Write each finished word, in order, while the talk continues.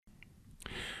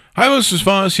Hi, this is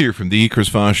Voss here from the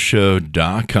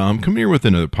ChrisVossShow.com. Coming here with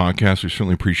another podcast. We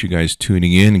certainly appreciate you guys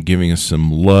tuning in and giving us some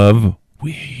love.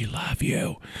 We love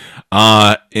you.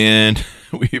 And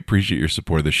we appreciate your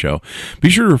support of the show. Be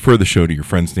sure to refer the show to your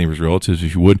friends, neighbors, relatives,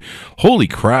 if you would. Holy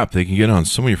crap, they can get on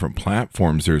so many different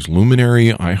platforms. There's Luminary,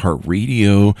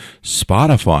 iHeartRadio,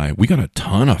 Spotify. We got a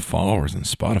ton of followers on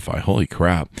Spotify. Holy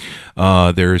crap.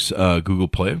 There's Google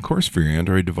Play, of course, for your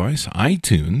Android device,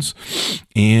 iTunes,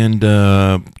 and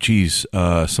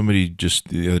somebody just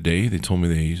the other day, they told me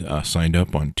they signed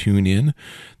up on TuneIn.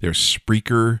 There's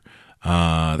Spreaker.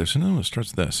 There's another one that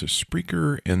starts with this. There's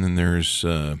Spreaker, and then there's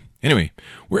anyway,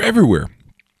 we're everywhere.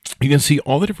 You can see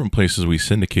all the different places we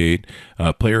syndicate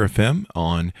Player FM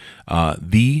on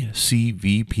thecvpn.com,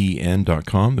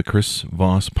 the Chris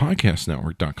Voss Podcast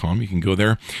Network.com. You can go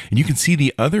there and you can see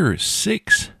the other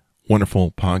 6 wonderful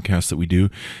podcasts that we do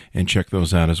and check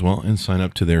those out as well and sign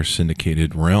up to their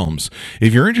syndicated realms.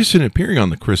 If you're interested in appearing on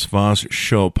the Chris Voss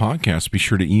Show podcast, be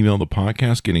sure to email the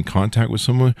podcast, get in contact with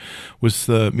someone, with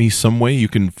me some way. You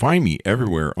can find me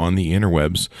everywhere on the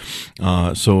interwebs.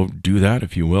 So do that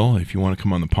if you will. If you want to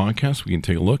come on the podcast, we can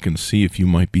take a look and see if you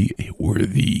might be a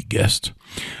worthy guest.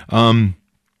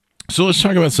 So let's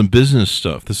talk about some business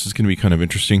stuff. This is going to be kind of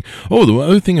interesting. Oh, the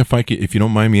other thing, if you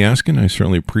don't mind me asking, I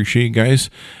certainly appreciate you guys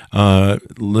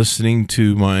listening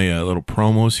to my little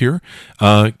promos here.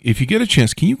 If you get a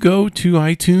chance, can you go to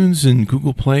iTunes and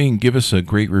Google Play and give us a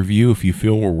great review if you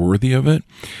feel we're worthy of it?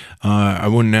 I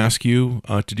wouldn't ask you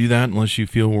to do that unless you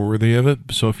feel we're worthy of it.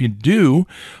 So if you do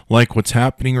like what's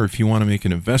happening, or if you want to make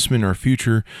an investment in our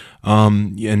future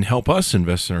and help us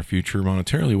invest in our future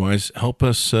monetarily wise, help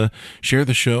us share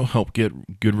the show, help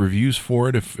get good reviews for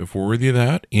it if we're worthy of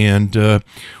that, and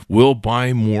we'll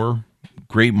buy more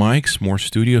great mics, more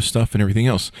studio stuff, and everything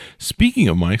else. Speaking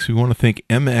of mics, we want to thank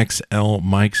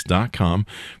mxlmics.com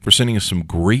for sending us some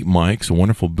great mics, a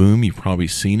wonderful boom. You've probably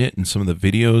seen it in some of the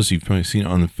videos. You've probably seen it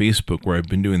on Facebook where I've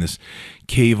been doing this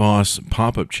Voss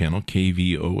pop-up channel,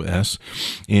 KVOS.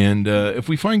 And if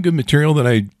we find good material that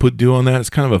I do on that, it's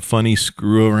kind of a funny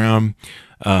screw-around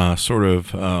sort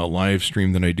of live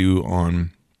stream that I do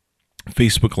on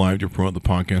Facebook Live to promote the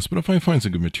podcast. But if I find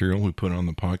some good material, we put it on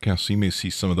the podcast, so you may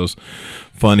see some of those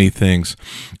funny things.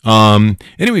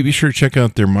 Anyway, be sure to check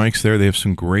out their mics there. They have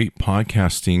some great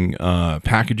podcasting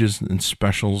packages and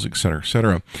specials, etc.,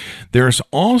 etc. There's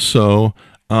also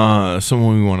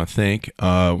someone we want to thank.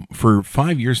 For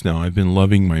 5 years now, I've been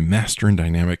loving my Master and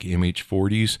Dynamic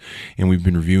MH40s, and we've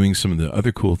been reviewing some of the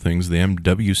other cool things. The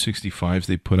MW65s,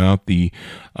 they put out the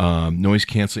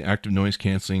active noise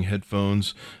canceling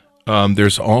headphones.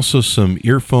 There's also some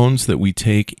earphones that we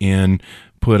take and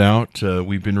put out.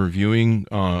 We've been reviewing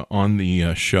on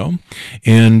the show,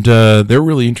 and they're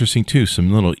really interesting too.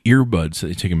 Some little earbuds that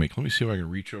they take and make. Let me see if I can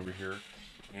reach over here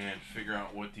and figure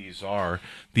out what these are.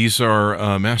 These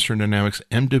are Master Dynamics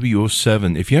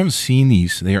MW07. If you haven't seen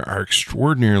these, they are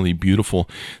extraordinarily beautiful.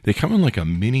 They come in like a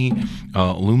mini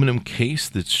aluminum case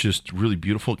that's just really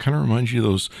beautiful. It kind of reminds you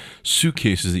of those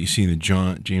suitcases that you see in the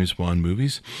James Bond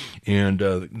movies. And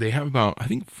they have about, I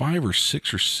think, 5 or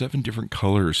 6 or 7 different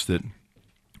colors that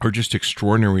are just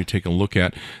extraordinary to take a look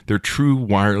at. They're true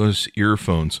wireless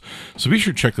earphones. So be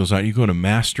sure to check those out. You go to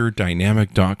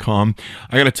masterdynamic.com.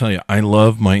 I got to tell you, I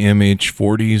love my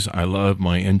MH40s. I love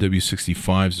my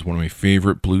NW65s. It's one of my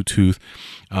favorite Bluetooth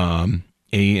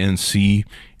ANC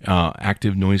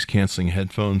active noise canceling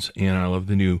headphones, and I love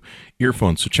the new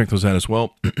earphones. So check those out as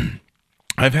well.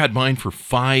 I've had mine for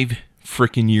 5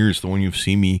 freaking years. The one you've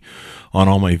seen me on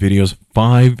all my videos,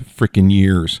 5 freaking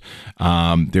years.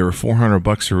 They were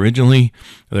 $400 originally.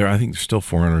 I think they're still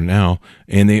 $400 now,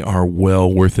 and they are well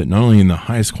worth it. Not only in the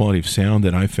highest quality of sound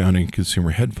that I found in consumer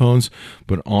headphones,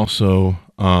 but also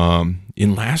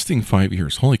in lasting 5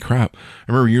 years. Holy crap!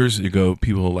 I remember years ago,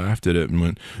 people laughed at it and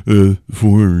went,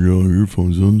 "$400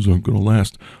 earphones, those aren't going to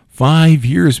last." 5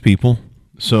 years, people.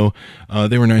 So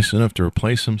they were nice enough to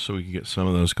replace them, so we could get some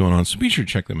of those going on. So be sure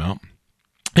to check them out.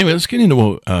 Anyway, let's get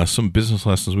into some business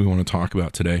lessons we want to talk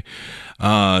about today.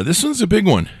 This one's a big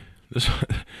one.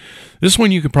 This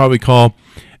one you could probably call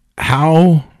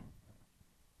how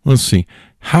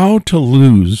to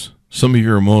lose some of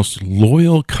your most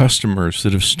loyal customers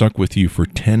that have stuck with you for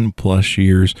 10 plus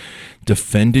years,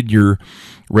 defended your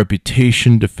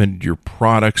reputation, defended your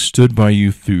product, stood by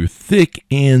you through thick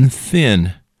and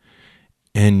thin,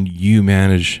 and you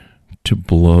manage to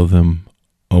blow them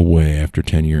away after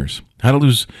 10 years. How to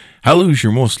lose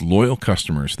your most loyal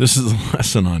customers. This is a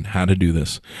lesson on how to do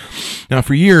this. Now,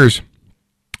 for years,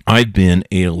 I've been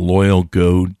a loyal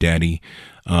GoDaddy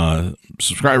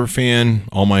subscriber fan.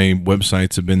 All my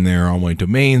websites have been there. All my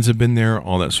domains have been there.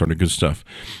 All that sort of good stuff.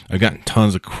 I've gotten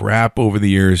tons of crap over the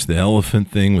years. The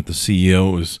elephant thing with the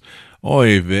CEO was,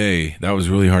 oy vey. That was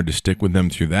really hard to stick with them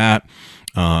through that.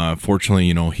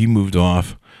 Fortunately, he moved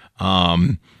off.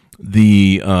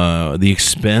 The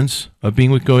expense of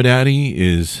being with GoDaddy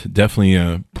is definitely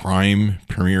a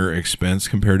premier expense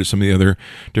compared to some of the other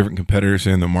different competitors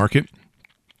in the market.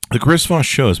 The Chris Voss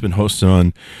Show has been hosted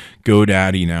on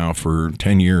GoDaddy now for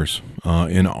 10 years.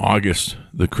 In August,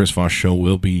 the Chris Voss Show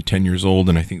will be 10 years old,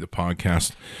 and I think the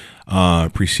podcast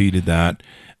preceded that.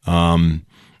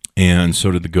 And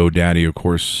so did the GoDaddy, of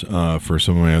course, for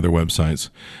some of my other websites.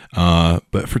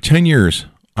 But for 10 years,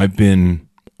 I've been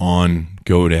on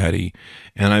GoDaddy,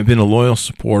 and I've been a loyal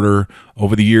supporter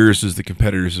over the years as the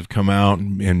competitors have come out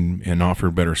and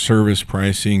offered better service,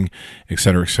 pricing, et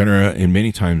cetera, and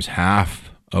many times half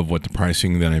of what the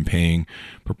pricing that I'm paying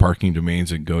for parking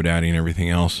domains at GoDaddy and everything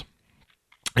else.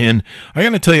 And I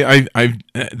got to tell you,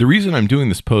 the reason I'm doing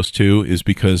this post too is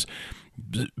because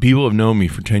people have known me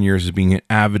for 10 years as being an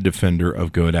avid defender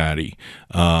of GoDaddy.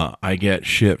 I get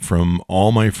shit from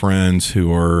all my friends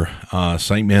who are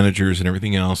site managers and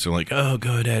everything else. They're like, oh,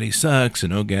 GoDaddy sucks,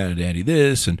 and oh, GoDaddy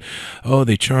this, and oh,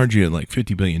 they charge you like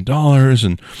 $50 billion,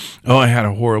 and oh, I had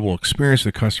a horrible experience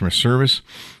with customer service.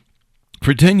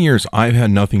 For 10 years, I've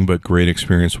had nothing but great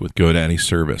experience with GoDaddy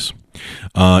service.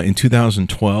 In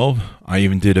 2012, I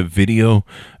even did a video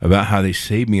about how they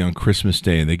saved me on Christmas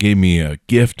Day. They gave me a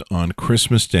gift on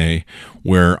Christmas Day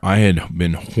where I had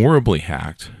been horribly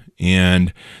hacked,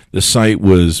 and the site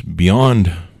was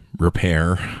beyond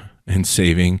repair and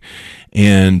saving.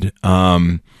 And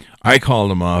I called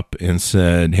them up and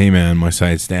said, hey, man, my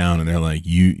site's down. And they're like,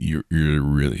 you're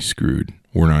really screwed.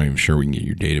 We're not even sure we can get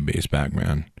your database back,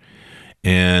 man.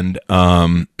 And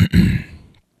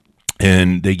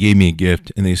and they gave me a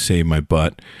gift, and they saved my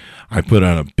butt. I put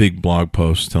out a big blog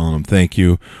post telling them thank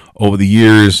you. Over the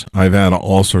years, I've had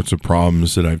all sorts of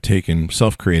problems that I've taken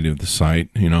self-created with the site.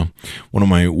 One of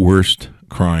my worst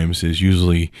crimes is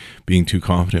usually being too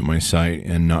confident in my site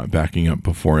and not backing up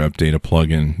before I update a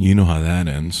plugin. You know how that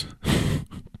ends.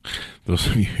 Those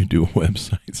of you who do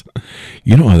websites,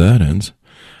 you know how that ends.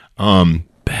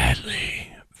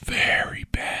 Badly, very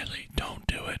badly. Don't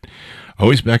do it.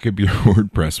 Always back up your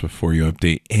WordPress before you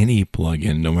update any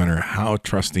plugin, no matter how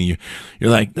trusting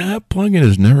you're like, that plugin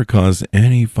has never caused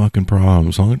any fucking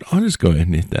problems. I'll just go ahead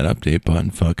and hit that update button.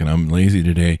 Fucking, I'm lazy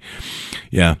today.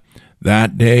 Yeah,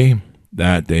 that day,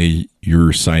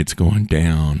 your site's going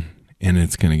down, and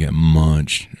it's going to get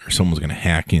munched, or someone's going to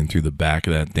hack in through the back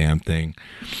of that damn thing.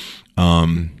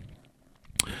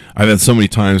 I've had so many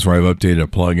times where I've updated a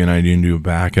plugin, I didn't do a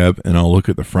backup, and I'll look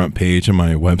at the front page of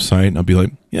my website, and I'll be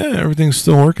like, yeah, everything's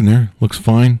still working there. Looks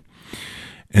fine.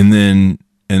 And then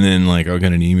like, I'll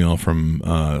get an email from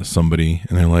somebody,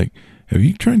 and they're like, have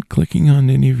you tried clicking on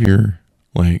any of your,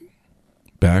 like,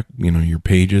 back, your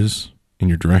pages in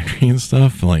your directory and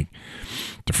stuff? Like,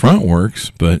 the front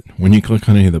works, but when you click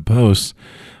on any of the posts,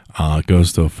 it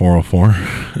goes to a 404.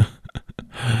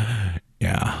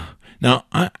 Yeah. Now,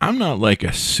 I'm not like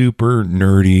a super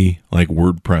nerdy like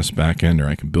WordPress backender.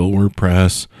 I can build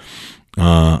WordPress.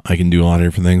 I can do a lot of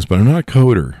different things, but I'm not a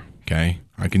coder, okay?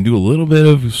 I can do a little bit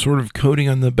of sort of coding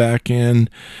on the back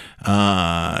end, but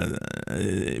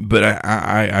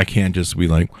I can't just be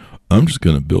like, I'm just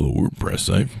going to build a WordPress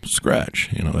site from scratch,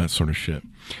 that sort of shit.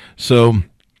 So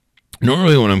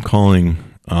normally when I'm calling,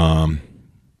 what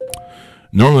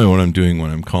I'm doing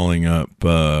when I'm calling up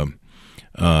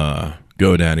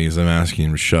GoDaddy is I'm asking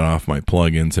them to shut off my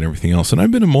plugins and everything else. And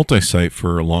I've been a multi-site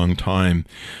for a long time.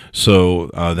 So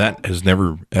that has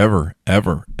never, ever,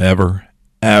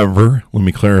 let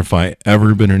me clarify,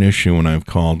 ever been an issue when I've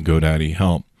called GoDaddy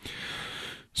help.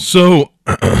 So,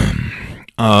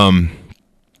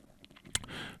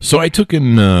 so I took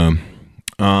in,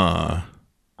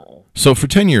 so for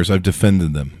 10 years I've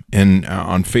defended them. And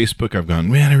on Facebook I've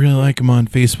gone, man, I really like them on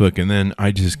Facebook. And then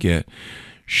I just get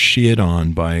shit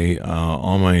on by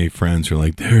all my friends who are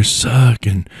like, they're suck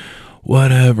and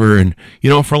whatever. And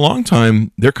for a long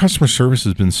time their customer service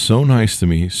has been so nice to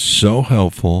me, so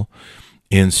helpful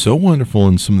and so wonderful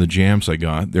in some of the jams I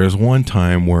got. There's one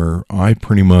time where I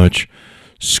pretty much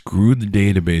screwed the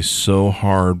database so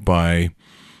hard by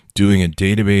doing a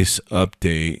database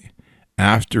update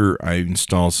after I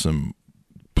installed some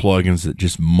plugins that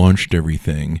just munched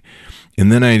everything,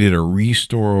 and then I did a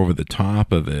restore over the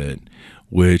top of it,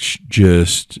 which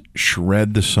just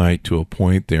shred the site to a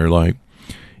point they're like,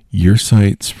 your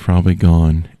site's probably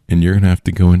gone and you're going to have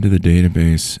to go into the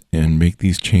database and make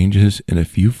these changes. And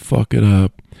if you fuck it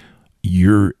up,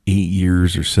 your 8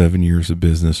 years or 7 years of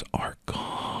business are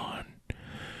gone.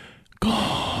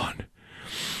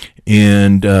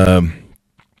 And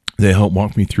they helped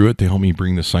walk me through it. They helped me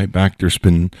bring the site back. There's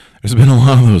been a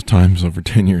lot of those times over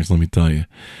 10 years, let me tell you.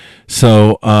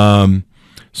 So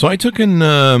I took in,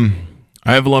 I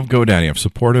have loved GoDaddy. I've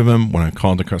supported them. When I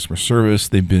called the customer service,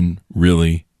 they've been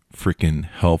really freaking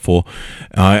helpful.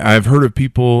 I've heard of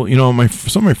people, some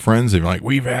of my friends, they're like,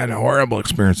 we've had horrible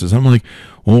experiences. I'm like,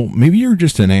 well, maybe you're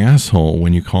just an asshole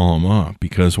when you call them up,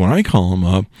 because when I call them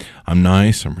up, I'm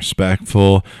nice, I'm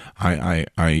respectful. I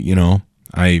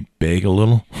beg a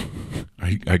little.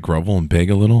 I grovel and beg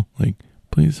a little, like,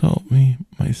 please help me.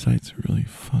 My site's really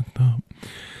fucked up.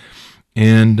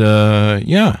 And,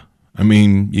 I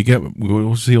mean, you get,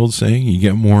 what's the old saying?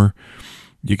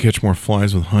 You catch more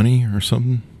flies with honey or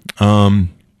something.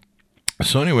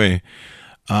 So anyway,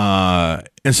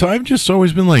 and so I've just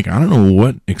always been like, I don't know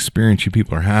what experience you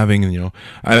people are having. And,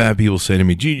 I've had people say to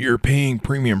me, gee, you're paying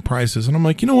premium prices. And I'm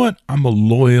like, you know what? I'm a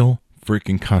loyal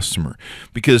freaking customer,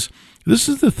 because this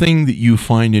is the thing that you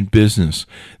find in business.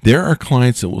 There are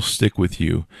clients that will stick with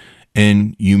you,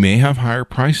 and you may have higher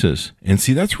prices. And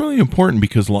see, that's really important,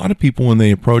 because a lot of people, when they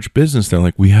approach business, they're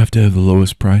like, we have to have the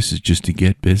lowest prices just to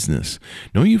get business.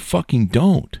 No, you fucking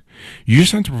don't. You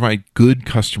just have to provide good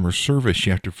customer service.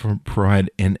 You have to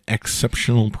provide an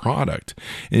exceptional product.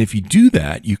 And if you do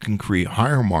that, you can create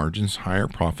higher margins, higher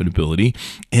profitability,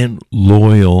 and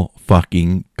loyal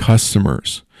fucking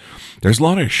customers. There's a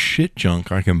lot of shit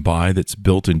junk I can buy that's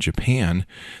built in Japan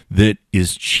that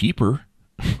is cheaper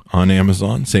on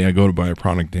Amazon. Say I go to buy a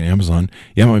product on Amazon.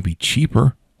 Yeah, it might be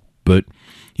cheaper, but,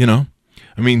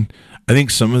 I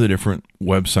think some of the different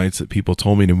websites that people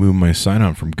told me to move my site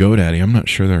on from GoDaddy, I'm not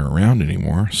sure they're around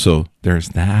anymore. So there's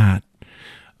that.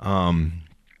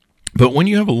 But when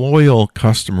you have loyal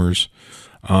customers,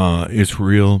 it's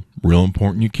real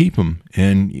important you keep them,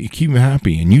 and you keep them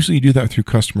happy. And usually you do that through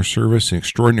customer service and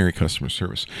extraordinary customer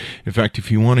service. In fact,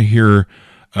 if you want to hear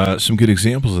some good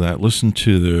examples of that, listen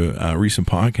to the recent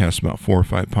podcast, about 4 or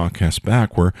 5 podcasts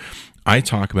back, where I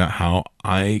talk about how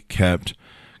I kept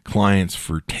clients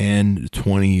for 10 to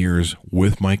 20 years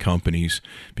with my companies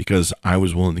because I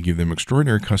was willing to give them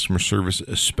extraordinary customer service,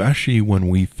 especially when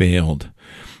we failed.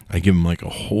 I give them like a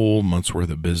whole month's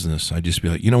worth of business. I'd just be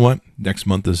like, you know what? Next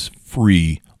month is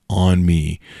free on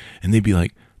me. And they'd be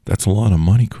like, that's a lot of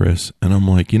money, Chris. And I'm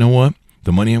like, you know what?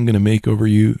 The money I'm going to make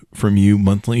from you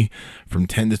monthly from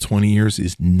 10 to 20 years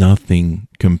is nothing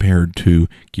compared to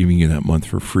giving you that month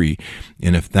for free.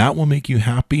 And if that will make you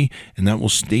happy, and that will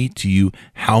state to you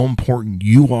how important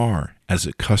you are as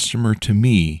a customer to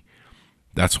me,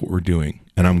 that's what we're doing.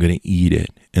 And I'm going to eat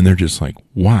it. And they're just like,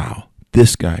 wow,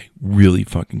 this guy really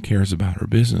fucking cares about our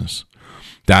business.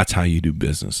 That's how you do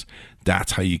business.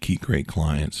 That's how you keep great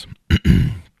clients.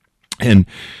 And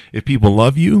if people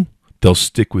love you, they'll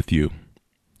stick with you.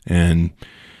 And,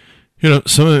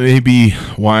 some of it may be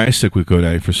why I stick with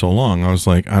GoDaddy for so long. I was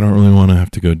like, I don't really want to have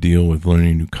to go deal with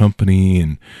learning a new company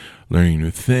and learning a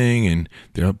new thing. And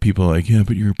there are people like, yeah,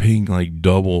 but you're paying like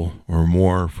double or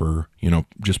more for,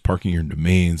 just parking your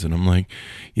domains. And I'm like,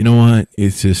 you know what?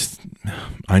 It's just,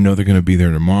 I know they're going to be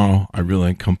there tomorrow. I really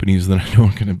like companies that I know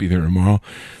are going to be there tomorrow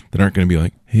that aren't going to be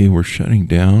like, hey, we're shutting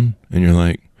down. And you're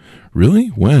like, really?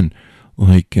 When?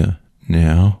 Like,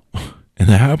 now. And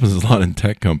that happens a lot in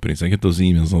tech companies. I get those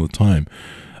emails all the time.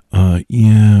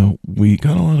 Yeah, we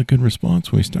got a lot of good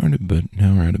response when we started, but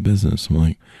now we're out of business. I'm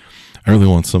like, I really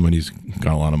want somebody who's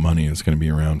got a lot of money and is going to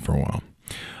be around for a while.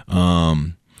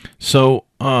 So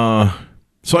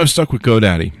I've stuck with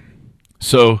GoDaddy.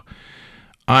 So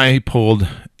I pulled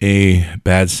a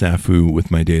bad snafu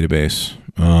with my database.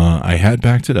 I had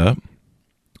backed it up.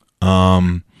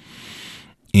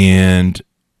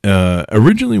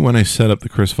 Originally when I set up the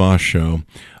Chris Voss show,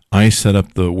 I set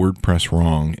up the WordPress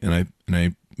wrong, and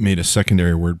I made a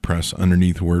secondary WordPress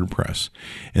underneath WordPress.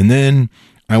 And then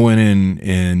I went in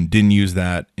and didn't use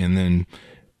that, and then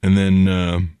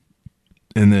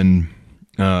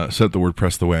set the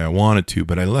WordPress the way I wanted to,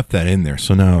 but I left that in there.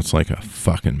 So now it's like a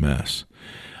fucking mess.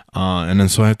 And then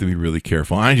so I have to be really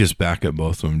careful. I just back up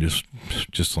both of them,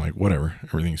 just like whatever,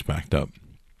 everything's backed up.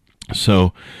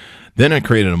 So then I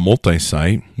created a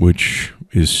multi-site, which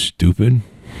is stupid,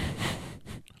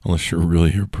 unless you're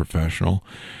really a professional.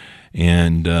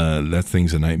 And that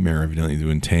thing's a nightmare evidently to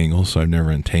entangle, so I've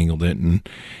never entangled it.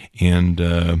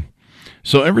 And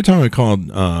so every time I called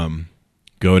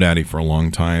GoDaddy for a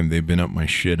long time, they've been up my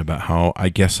shit about how I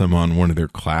guess I'm on one of their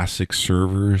classic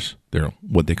servers, their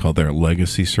what they call their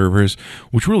legacy servers,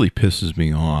 which really pisses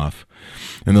me off.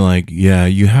 And they're like, yeah,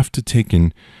 you have to take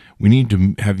in. we need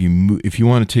to have you move, if you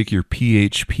want to take your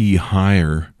PHP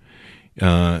higher,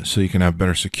 so you can have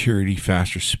better security,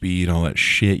 faster speed, all that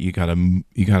shit. You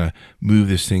gotta move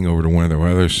this thing over to one of their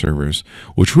other servers,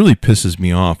 which really pisses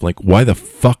me off. Like, why the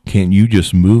fuck can't you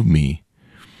just move me?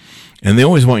 And they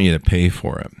always want you to pay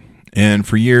for it. And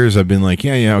for years I've been like,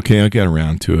 yeah, okay, I'll get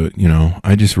around to it.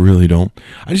 I just really don't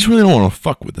want to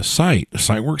fuck with the site. The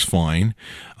site works fine.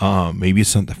 Maybe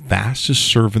it's not the fastest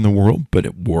server in the world, but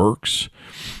it works.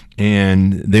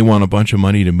 And they want a bunch of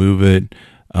money to move it.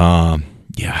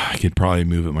 Yeah, I could probably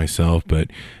move it myself, but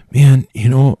man,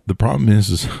 the problem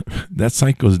is that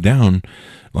site goes down.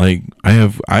 Like, I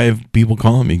have people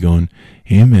calling me going,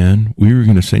 hey man, we were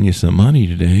going to send you some money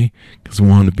today because we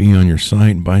wanted to be on your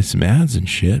site and buy some ads and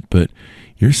shit, but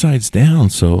your site's down,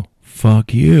 so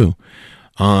fuck you.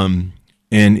 And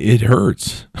it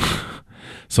hurts.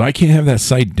 So I can't have that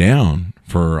site down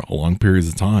for long periods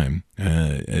of time.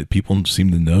 People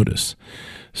seem to notice.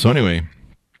 So anyway,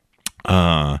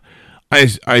 I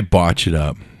botch it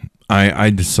up. I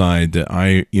decide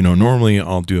that normally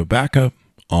I'll do a backup.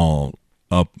 I'll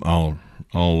update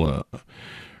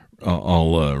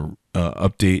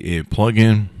a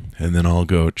plugin, and then I'll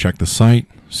go check the site,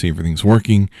 see if everything's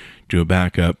working, do a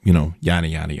backup, yada, yada,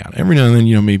 yada. Every now and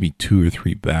then, maybe 2 or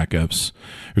 3 backups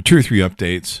or 2 or 3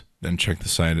 updates, then check the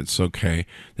site. It's okay.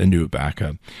 Then do a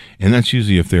backup. And that's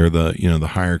usually if they're the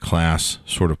higher class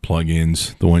sort of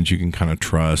plugins, the ones you can kind of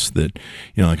trust that,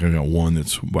 like I got one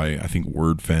that's by, I think,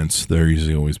 WordFence. They're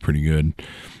usually always pretty good.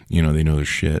 They know their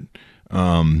shit.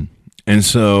 And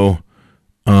so,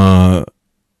 I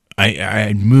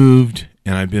moved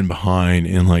and I've been behind,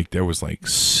 and there was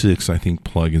 6, I think,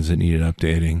 plugins that needed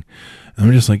updating. And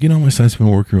I'm just like, my site's been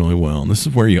working really well. And this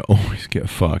is where you always get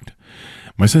fucked.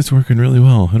 My site's working really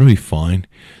well. It'll be fine.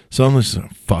 So I'm just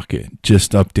fuck it.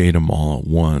 Just update them all at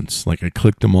once. I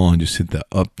clicked them all and just hit the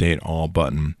update all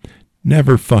button.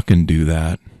 Never fucking do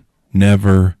that.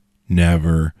 Never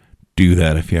do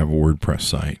that if you have a WordPress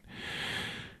site.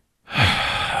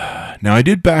 Now, I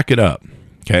did back it up.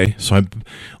 Okay, so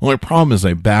only problem is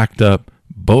I backed up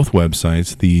both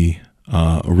websites, the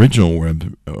original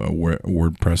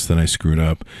WordPress that I screwed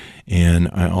up, and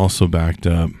I also backed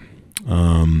up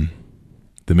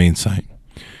the main site.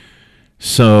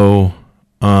 So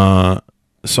I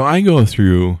go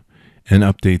through and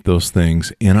update those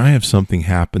things, and I have something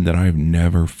happen that I've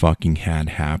never fucking had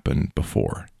happen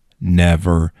before.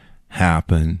 Never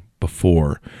happened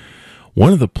before.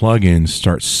 One of the plugins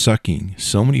starts sucking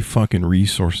so many fucking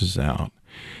resources out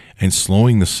and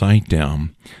slowing the site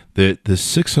down that the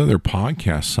 6 other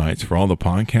podcast sites for all the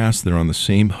podcasts that are on the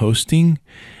same hosting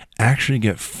actually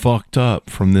get fucked up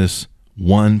from this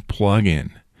one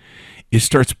plugin. It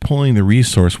starts pulling the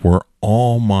resource where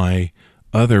all my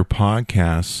other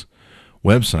podcasts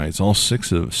websites, all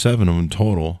 7 of them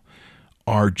total,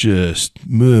 are just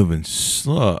moving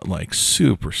slow,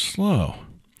 super slow.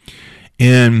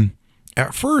 And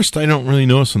at first, I don't really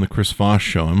notice on the Chris Voss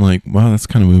show. I'm like, wow, that's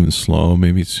kind of moving slow.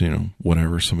 Maybe it's,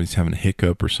 whatever. Somebody's having a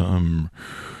hiccup or something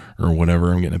or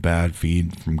whatever. I'm getting a bad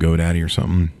feed from GoDaddy or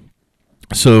something.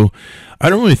 So I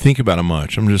don't really think about it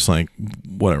much. I'm just like,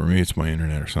 whatever. Maybe it's my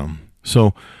internet or something.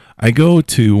 So I go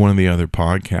to one of the other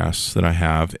podcasts that I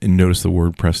have and notice the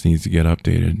WordPress needs to get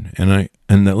updated. And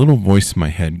that little voice in my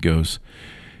head goes,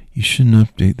 you shouldn't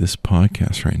update this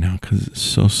podcast right now because it's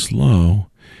so slow.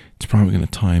 It's probably going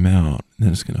to time out. And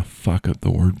then it's going to fuck up the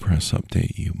WordPress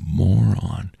update, you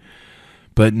moron.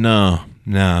 But nah,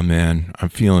 man. I'm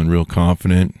feeling real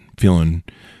confident, feeling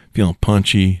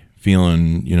punchy,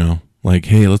 feeling,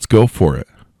 hey, let's go for it.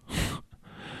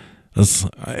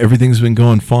 Everything's been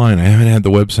going fine. I haven't had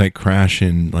the website crash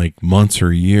in months or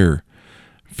a year.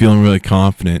 Feeling really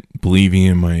confident, believing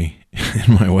in my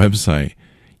website.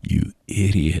 You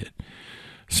idiot.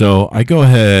 So I go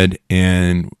ahead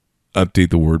and update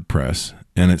the WordPress,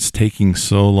 and it's taking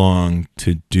so long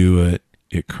to do it,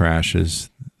 it crashes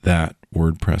that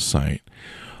WordPress site.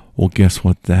 Well, guess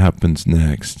what happens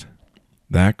next?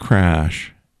 That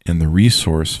crash and the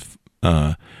resource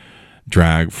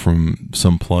drag from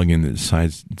some plugin that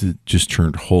decides to just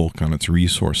turn Hulk on its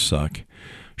resource suck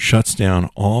shuts down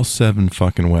all 7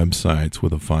 fucking websites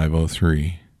with a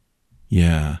 503.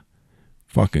 Yeah.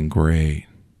 Fucking great.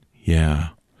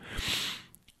 Yeah.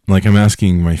 I'm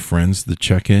asking my friends to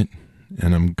check it,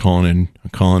 and I'm calling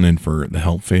in for the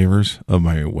help favors of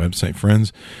my website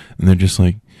friends, and they're just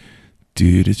like,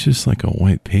 dude, it's just like a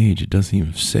white page. It doesn't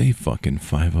even say fucking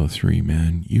 503,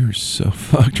 man. You're so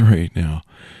fucked right now.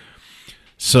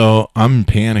 So I'm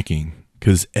panicking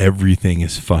because everything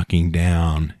is fucking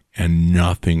down and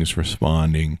nothing's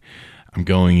responding. I'm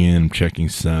going in, checking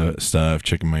stuff,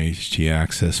 checking my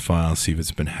htaccess file, see if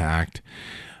it's been hacked.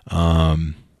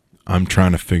 I'm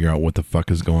trying to figure out what the fuck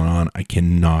is going on. I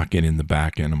cannot get in the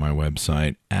back end of my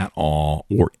website at all,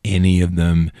 or any of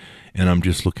them. And I'm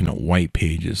just looking at white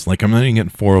pages. Like, I'm not even getting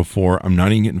 404. I'm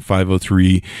not even getting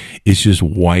 503. It's just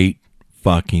white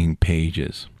fucking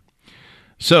pages.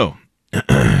 So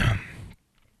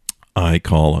I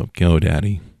call up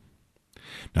GoDaddy.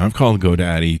 Now, I've called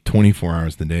GoDaddy 24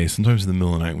 hours a day. Sometimes in the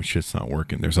middle of the night when shit's not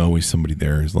working, there's always somebody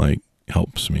there who's like,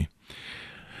 helps me.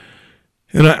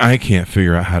 And I can't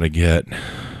figure out how to get,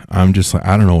 I'm just like,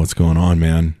 I don't know what's going on,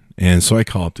 man. And so I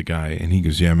call up the guy, and he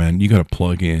goes, yeah, man, you got a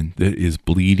plug-in that is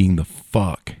bleeding the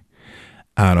fuck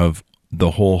out of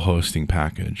the whole hosting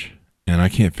package. And I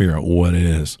can't figure out what it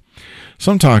is.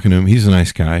 So I'm talking to him. He's a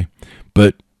nice guy,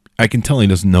 but I can tell he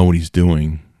doesn't know what he's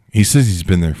doing. He says he's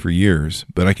been there for years,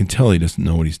 but I can tell he doesn't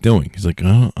know what he's doing. He's like,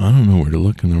 oh, I don't know where to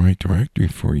look in the right directory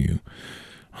for you.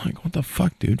 I'm like, what the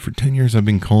fuck, dude? For 10 years I've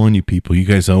been calling you people. You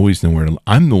guys always know where to look.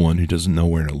 I'm the one who doesn't know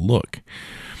where to look.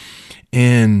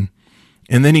 And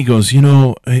then he goes,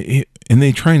 and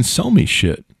they try and sell me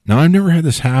shit. Now, I've never had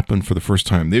this happen for the first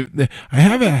time. I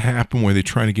have it happen where they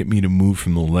try to get me to move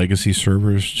from the legacy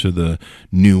servers to the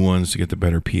new ones to get the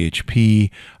better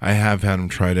PHP. I have had them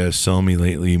try to sell me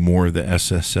lately more of the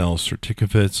SSL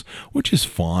certificates, which is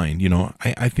fine.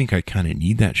 I think I kind of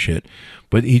need that shit.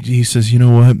 But he says, you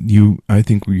know what? I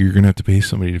think you're going to have to pay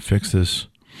somebody to fix this.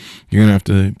 You're going to have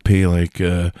to pay,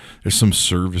 there's some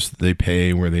service that they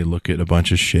pay where they look at a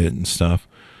bunch of shit and stuff.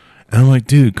 And I'm like,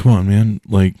 dude, come on, man.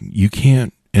 Like, you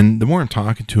can't. And the more I'm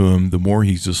talking to him, the more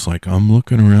he's just like, I'm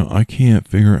looking around. I can't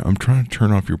figure it. I'm trying to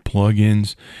turn off your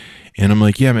plugins. And I'm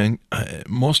like, yeah, man,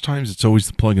 most times it's always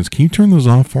the plugins. Can you turn those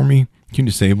off for me? Can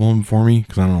you disable them for me?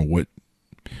 Because I don't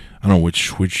know which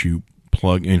switch you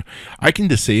plug in. I can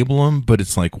disable them, but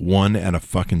it's like one at a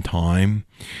fucking time.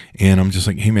 And I'm just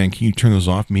like, hey, man, can you turn those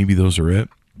off? Maybe those are it.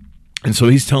 And so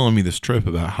he's telling me this trip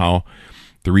about how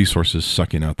the resource is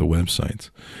sucking out the websites.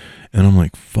 And I'm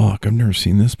like, fuck, I've never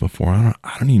seen this before.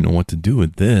 I don't even know what to do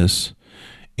with this.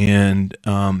 And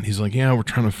he's like, yeah, we're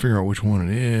trying to figure out which one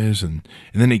it is. And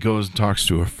then he goes and talks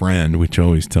to a friend, which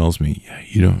always tells me, yeah,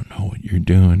 you don't know what you're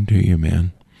doing, do you,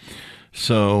 man?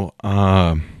 So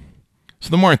the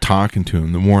more I'm talking to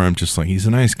him, the more I'm just like, he's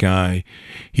a nice guy.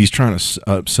 He's trying to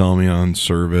upsell me on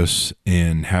service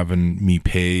and having me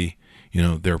pay,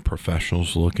 their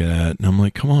professionals look at. And I'm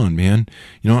like, come on, man.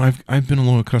 I've been a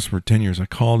loyal customer for 10 years. I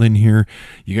called in here.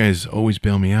 You guys always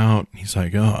bail me out. He's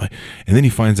like, oh. And then he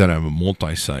finds out I have a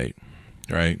multi-site,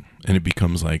 right? And it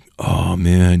becomes like, oh,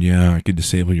 man, yeah, I could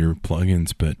disable your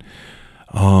plugins. But,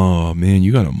 oh, man,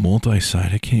 you got a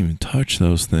multi-site. I can't even touch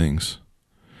those things.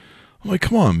 I'm like,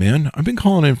 come on, man. I've been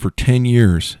calling in for 10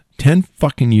 years. 10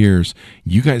 fucking years.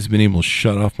 You guys have been able to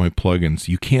shut off my plugins.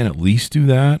 You can't at least do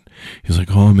that? He's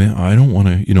like, oh, man, I don't want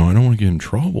to get in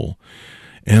trouble.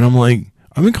 And I'm like,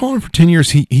 I've been calling for 10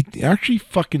 years. He actually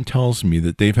fucking tells me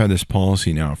that they've had this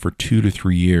policy now for 2 to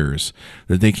 3 years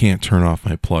that they can't turn off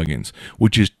my plugins,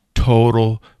 which is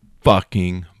total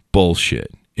fucking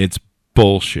bullshit. It's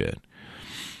bullshit.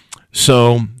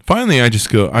 So finally I just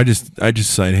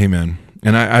decide, hey, man,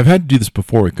 and I've had to do this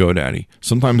before with GoDaddy.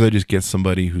 Sometimes I just get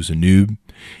somebody who's a noob,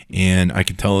 and I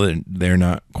can tell that they're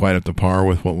not quite up to par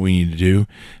with what we need to do.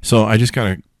 So I just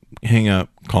gotta hang up,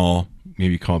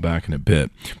 maybe call back in a bit.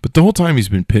 But the whole time he's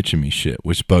been pitching me shit,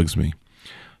 which bugs me.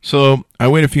 So I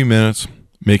wait a few minutes,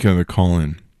 make another call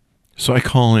in. So I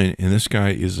call in, and this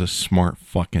guy is a smart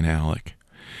fucking Alec.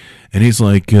 And he's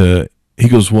like, he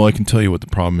goes, well, I can tell you what the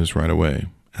problem is right away.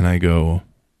 And I go,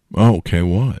 oh, okay,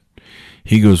 what?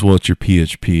 He goes, well, it's your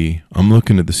PHP. I'm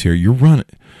looking at this here. You're running.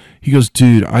 He goes,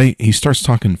 dude, he starts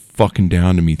talking fucking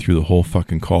down to me through the whole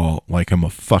fucking call like I'm a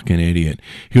fucking idiot.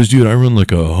 He goes, dude, I run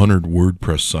like 100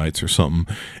 WordPress sites or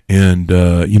something. And,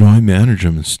 I manage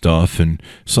them and stuff. And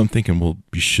so I'm thinking, well,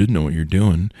 you should know what you're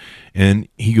doing. And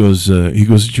he goes,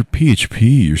 it's your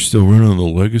PHP. You're still running on the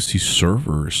legacy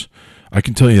servers. I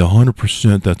can tell you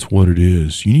 100% that's what it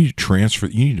is. You need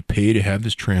to pay to have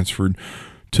this transferred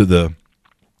to the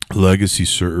legacy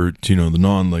server, the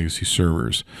non-legacy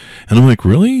servers. And I'm like,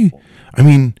 really? I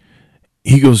mean,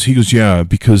 he goes, yeah,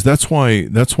 because that's why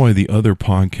the other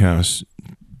podcast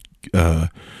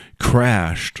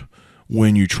crashed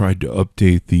when you tried to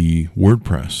update the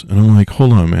WordPress. And I'm like,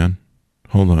 hold on, man.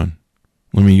 Hold on.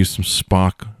 Let me use some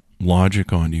Spock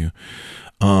logic on you.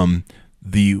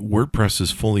 The WordPress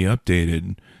is fully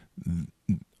updated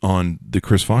on the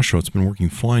Chris Voss show. It's been working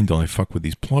fine till I fuck with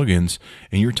these plugins,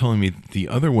 and you're telling me the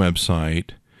other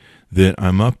website that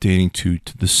I'm updating to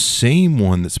the same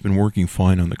one that's been working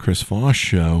fine on the Chris Voss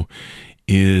show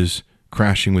is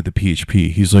crashing with the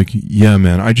PHP. He's like, yeah,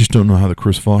 man, I just don't know how the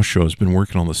Chris Voss show has been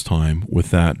working all this time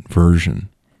with that version.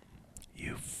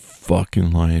 You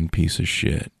fucking lying piece of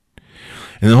shit.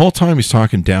 And the whole time he's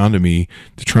talking down to me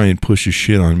to try and push his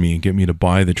shit on me and get me to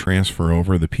buy the transfer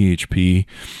over the PHP.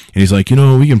 And he's like,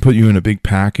 we can put you in a big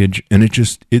package. And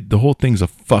the whole thing's a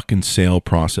fucking sale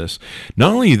process.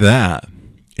 Not only that,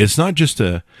 it's not just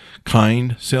a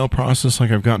kind sale process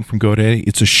like I've gotten from GoDaddy.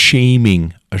 It's a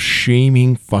shaming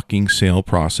fucking sale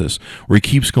process where he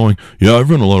keeps going, yeah,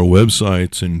 I've run a lot of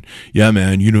websites, and yeah,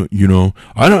 man, I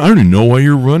don't even know why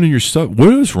you're running your stuff.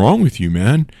 What is wrong with you,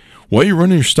 man? Why are you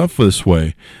running your stuff this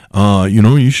way?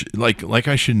 You should like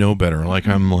I should know better. Like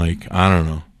I'm like, I don't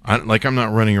know. I'm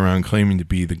not running around claiming to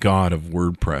be the god of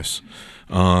WordPress.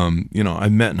 I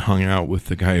met and hung out with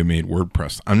the guy who made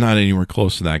WordPress. I'm not anywhere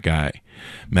close to that guy.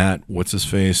 Matt, what's his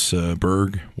face?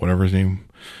 Berg, whatever his name.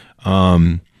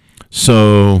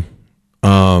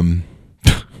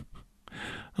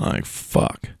 Like,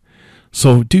 fuck.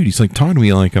 So, dude, he's like talking to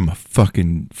me like I'm a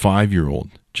fucking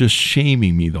 5-year-old, just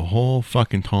shaming me the whole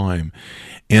fucking time.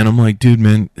 And I'm like, dude,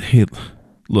 man, hey,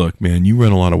 look, man, you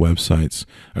run a lot of websites.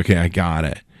 Okay, I got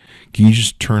it. Can you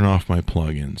just turn off my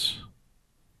plugins?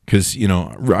 Because,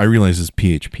 I realize this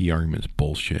PHP argument is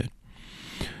bullshit.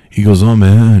 He goes, oh,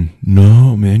 man,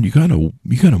 no, man, you got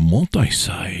a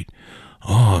multi-site.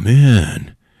 Oh,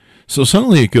 man. So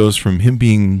suddenly it goes from him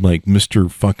being like Mr.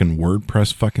 fucking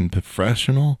WordPress fucking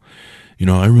professional,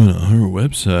 I run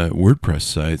 100 WordPress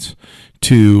sites,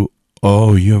 to,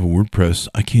 oh, you have a WordPress,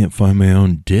 I can't find my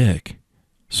own dick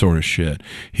sort of shit.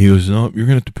 He goes, no, you're going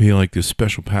to have to pay like this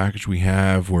special package we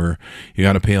have where you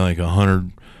got to pay like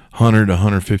 $100 to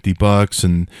 $150,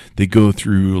 and they go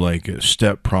through like a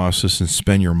step process and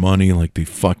spend your money like they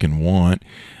fucking want.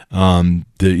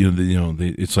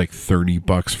 It's like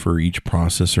 $30 for each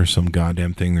process or some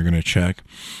goddamn thing they're gonna check.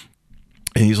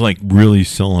 And he's like really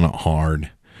selling it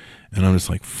hard, and I'm just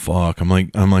like, fuck. I'm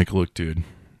like, look, dude.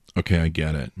 Okay, I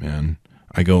get it, man.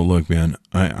 I go, look, man.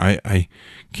 I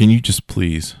can you just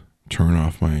please turn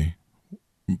off my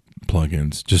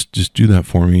plugins? Just do that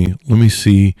for me. Let me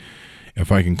see if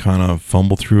I can kind of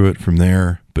fumble through it from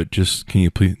there. But just can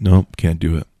you please? Nope, can't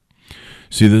do it.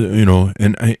 See,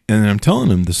 and I'm telling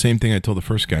him the same thing I told the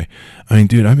first guy. I mean,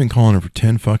 dude, I've been calling him for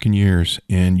 10 fucking years,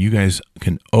 and you guys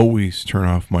can always turn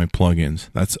off my plugins.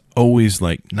 That's always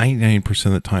like 99%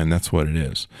 of the time. That's what it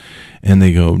is. And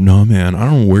they go, no, man, I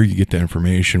don't know where you get that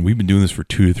information. We've been doing this for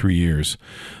 2 to 3 years,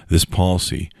 this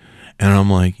policy. And I'm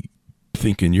like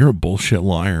thinking, you're a bullshit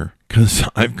liar. Because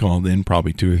I've called in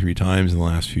probably 2 or 3 times in the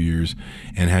last few years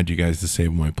and had you guys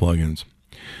disable my plugins.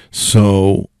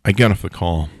 So I got off the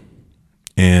call.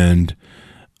 And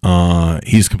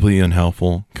he's completely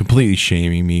unhelpful, completely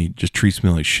shaming me, just treats me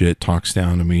like shit, talks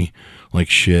down to me like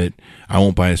shit. I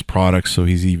won't buy his products, so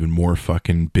he's even more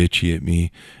fucking bitchy at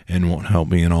me and won't help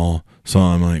me and all. So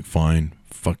I'm like, fine,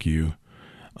 fuck you.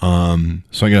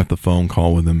 So I got off the phone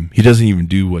call with him. He doesn't even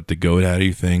do what the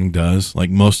GoDaddy thing does.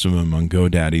 Like most of them on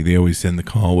GoDaddy, they always send the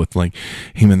call with like,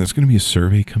 hey man, there's going to be a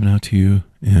survey coming out to you.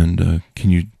 And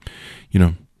can you,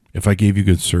 if I gave you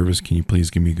good service, can you please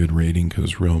give me a good rating because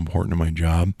it's real important to my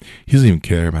job? He doesn't even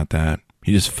care about that.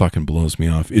 He just fucking blows me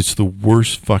off. It's the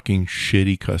worst fucking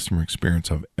shitty customer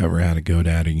experience I've ever had at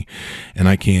GoDaddy. And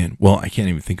I can't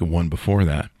even think of one before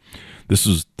that. This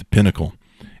was the pinnacle.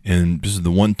 And this is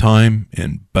the one time,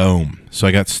 and boom. So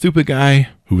I got stupid guy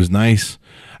who was nice.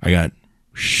 I got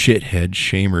shithead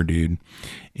shamer dude.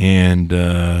 And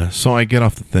so I get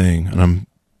off the thing, and I'm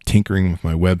tinkering with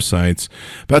my websites.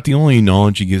 About the only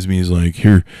knowledge he gives me is like,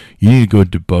 here, you need to go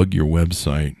debug your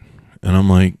website. And I'm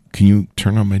like, can you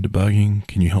turn on my debugging?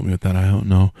 Can you help me with that? I don't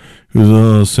know. He goes,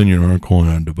 oh, I'll send you an article on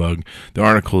how to debug. The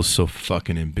article is so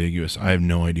fucking ambiguous. I have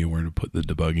no idea where to put the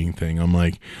debugging thing. I'm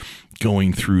like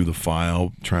going through the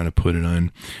file, trying to put it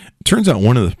on. It turns out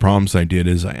one of the problems I did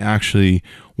is I actually,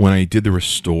 when I did the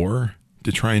restore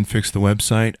to try and fix the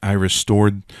website, I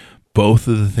restored both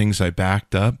of the things I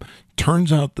backed up.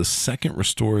 Turns out the second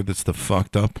restore, that's the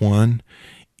fucked up one,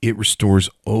 it restores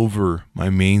over my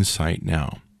main site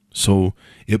now. So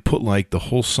it put like the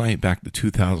whole site back to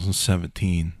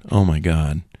 2017. Oh my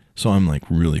God. So I'm like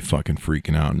really fucking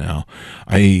freaking out now.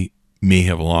 I may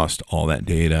have lost all that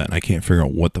data and I can't figure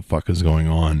out what the fuck is going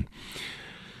on.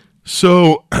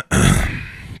 So, I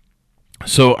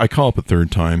call up a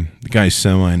third time. The guy's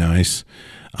semi-nice,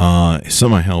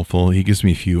 semi-helpful. He gives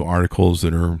me a few articles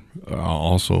that are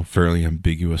also fairly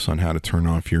ambiguous on how to turn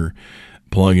off your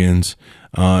plugins.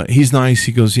 He's nice.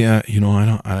 He goes, yeah,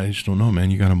 I just don't know, man.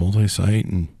 You got a multi-site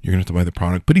and you're gonna have to buy the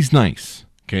product, but he's nice.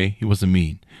 Okay. He wasn't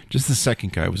mean. Just the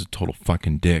second guy was a total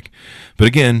fucking dick. But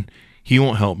again, He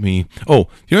won't help me. Oh,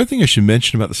 the other thing I should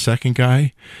mention about the second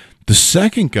guy,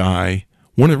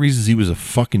 one of the reasons he was a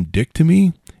fucking dick to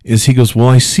me is he goes, well,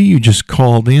 I see you just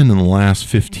called in the last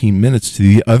 15 minutes to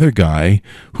the other guy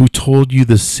who told you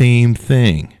the same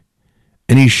thing.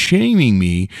 And he's shaming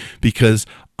me because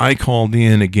I called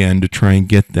in again to try and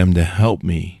get them to help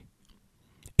me.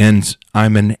 And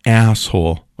I'm an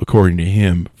asshole, according to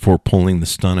him, for pulling the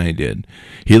stunt I did.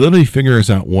 He literally figures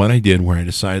out what I did where I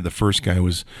decided the first guy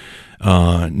was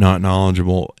not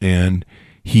knowledgeable, and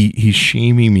he's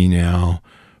shaming me now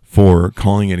for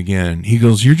calling it again. He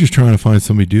goes, you're just trying to find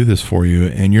somebody to do this for you,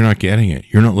 and you're not getting it.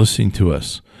 You're not listening to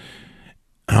us.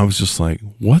 And I was just like,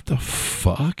 what the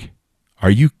fuck?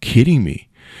 Are you kidding me?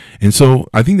 And so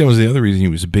I think that was the other reason he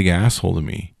was a big asshole to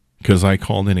me, because I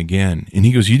called in again. And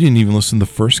he goes, you didn't even listen to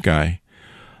the first guy.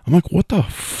 I'm like, what the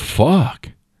fuck?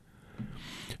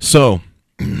 So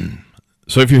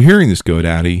if you're hearing this,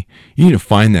 GoDaddy, you need to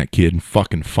find that kid and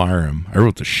fucking fire him. I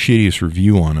wrote the shittiest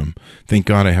review on him. Thank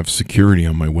God I have security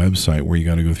on my website where you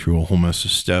got to go through a whole mess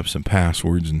of steps and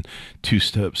passwords and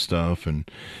two-step stuff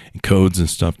and codes and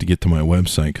stuff to get to my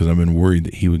website, because I've been worried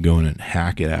that he would go in and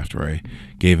hack it after I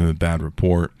gave him a bad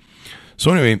report.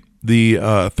 So anyway,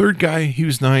 the third guy, he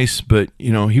was nice, but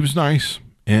he was nice.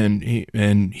 And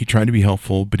he tried to be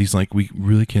helpful, but he's like, we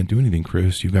really can't do anything,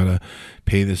 Chris. You got to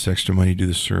pay this extra money to do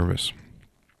this service.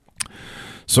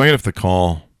 So I get off the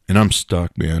call, and I'm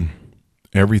stuck, man.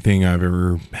 Everything I've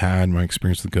ever had, my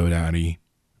experience with GoDaddy,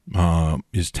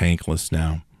 is tankless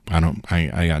now.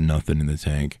 I got nothing in the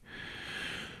tank.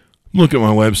 Look at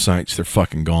my websites; they're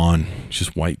fucking gone. It's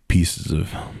just white pieces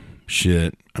of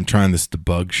shit. I'm trying this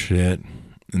debug shit,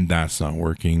 and that's not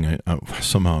working.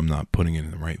 Somehow I'm not putting it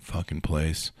in the right fucking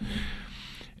place.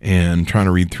 And trying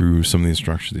to read through some of the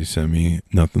instructions they sent me,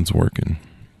 nothing's working.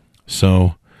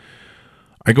 So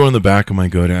I go in the back of my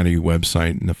GoDaddy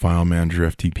website in the file manager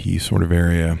FTP sort of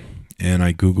area, and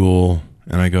I Google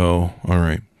and I go, all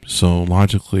right, so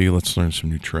logically, let's learn some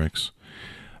new tricks.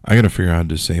 I got to figure out how to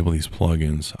disable these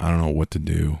plugins. I don't know what to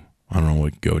do. I don't know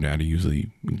what GoDaddy usually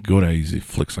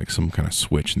flicks like some kind of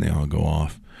switch and they all go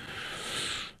off.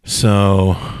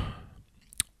 So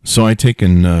I take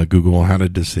and Google how to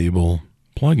disable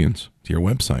plugins to your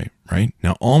website, right?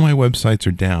 Now all my websites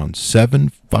are down. 7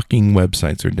 fucking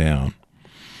websites are down.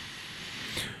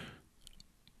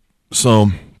 So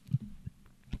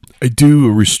I do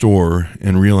a restore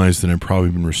and realize that I've probably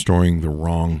been restoring the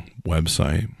wrong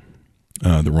website,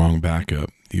 the wrong backup,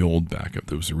 the old backup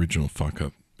that was the original fuck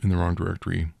up in the wrong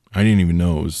directory. I didn't even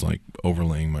know it was like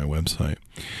overlaying my website.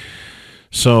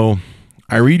 So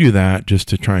I redo that just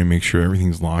to try and make sure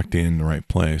everything's locked in the right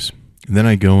place. And then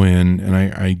I go in and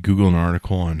I Google an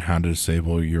article on how to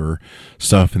disable your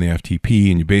stuff in the FTP,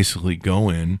 and you basically go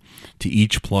in to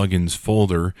each plugin's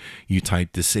folder, you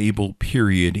type disable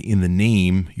period in the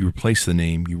name, you replace the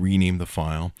name, you rename the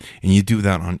file, and you do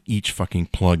that on each fucking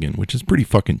plugin, which is pretty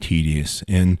fucking tedious.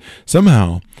 And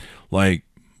somehow, like,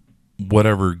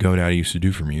 whatever GoDaddy used to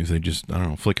do for me is they just,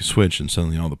 flick a switch and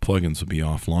suddenly all the plugins would be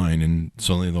offline and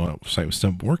suddenly the site would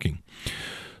stop working.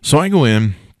 So I go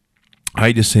in,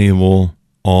 I disable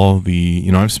all the,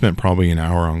 I've spent probably an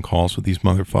hour on calls with these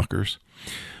motherfuckers.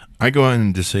 I go in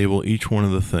and disable each one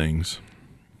of the things,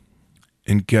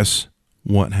 and guess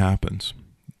what happens?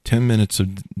 10 minutes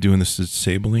of doing this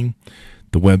disabling,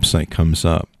 the website comes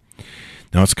up.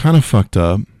 Now it's kind of fucked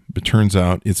up, but turns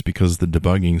out it's because the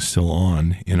debugging's still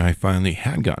on, and I finally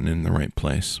had gotten in the right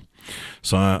place.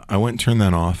 So I went and turned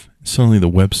that off. Suddenly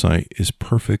the website is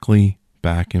perfectly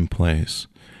back in place.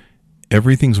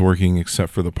 Everything's working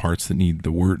except for the parts that need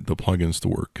the plugins to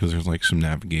work, because there's like some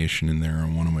navigation in there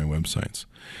on one of my websites.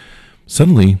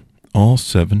 Suddenly, all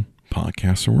 7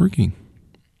 podcasts are working.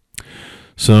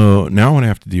 So now what I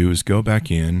have to do is go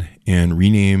back in and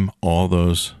rename all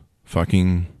those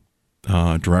fucking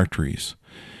directories.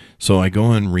 So I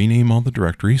go and rename all the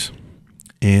directories,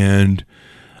 and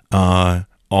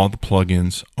all the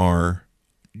plugins are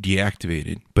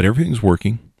deactivated, but everything's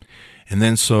working. And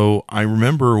then so I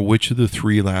remember which of the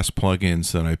 3 last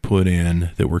plugins that I put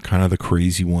in that were kind of the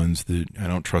crazy ones that I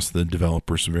don't trust the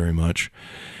developers very much.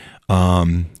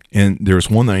 And there's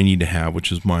one that I need to have,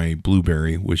 which is my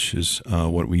Blueberry, which is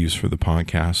what we use for the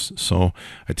podcast. So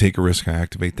I take a risk, I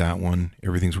activate that one.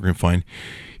 Everything's working fine.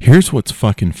 Here's what's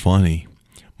fucking funny.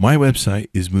 My website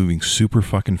is moving super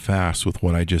fucking fast with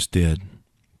what I just did.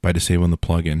 by disabling the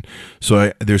plugin.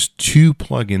 So there's 2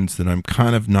 plugins that I'm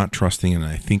kind of not trusting, and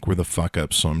I think were the fuck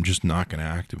ups, so I'm just not going to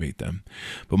activate them.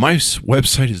 But my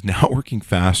website is now working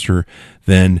faster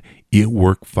than it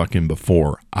worked fucking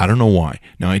before. I don't know why.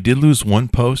 Now, I did lose one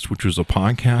post, which was a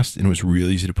podcast, and it was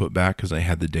really easy to put back because I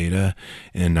had the data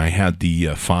and I had the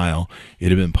file. It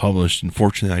had been published.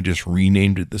 Unfortunately, I just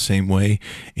renamed it the same way,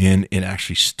 and it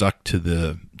actually stuck to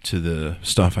the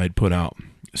stuff I'd put out.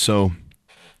 So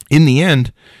in the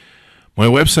end, my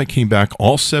website came back.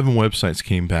 All 7 websites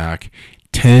came back.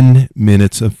 10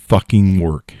 minutes of fucking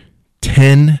work.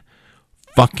 10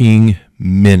 fucking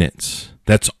minutes.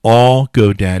 That's all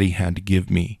GoDaddy had to give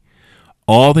me.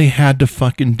 All they had to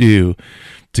fucking do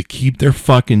to keep their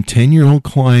fucking 10-year-old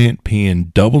client paying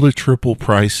double to triple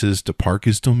prices to park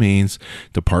his domains,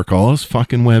 to park all his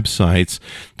fucking websites,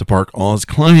 to park all his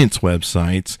clients'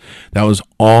 websites. That was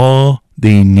all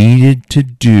they needed to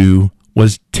do,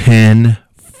 was 10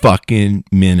 fucking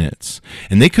minutes.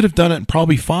 And they could have done it in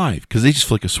probably 5, because they just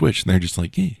flick a switch and they're just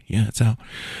like, yeah, it's out.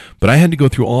 But I had to go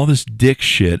through all this dick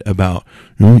shit about,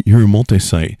 you're a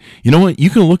multi-site. You know what?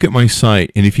 You can look at my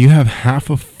site, and if you have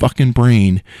half a fucking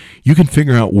brain, you can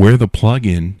figure out where the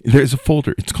plugin, there's a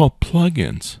folder. It's called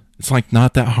plugins. It's like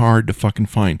not that hard to fucking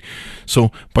find.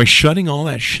 So by shutting all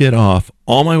that shit off,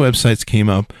 all my websites came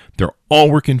up. They're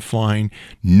all working fine.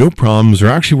 No problems.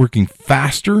 They're actually working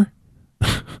faster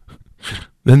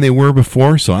than they were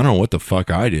before. So I don't know what the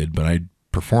fuck I did, but I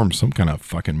performed some kind of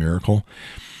fucking miracle.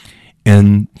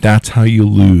 And that's how you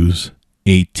lose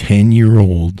a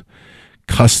 10-year-old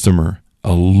customer,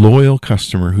 a loyal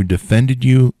customer who defended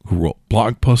you, who wrote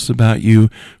blog posts about you,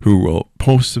 who wrote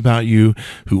posts about you,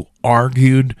 who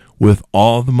argued with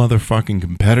all the motherfucking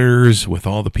competitors, with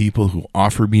all the people who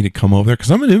offered me to come over there.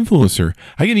 Because I'm an influencer.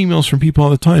 I get emails from people all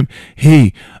the time.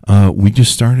 Hey, we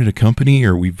just started a company,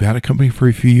 or we've had a company for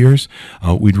a few years.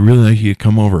 We'd really like you to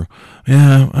come over.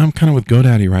 Yeah, I'm kind of with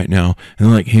GoDaddy right now. And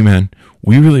they're like, hey man,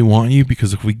 we really want you,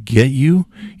 because if we get you,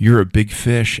 you're a big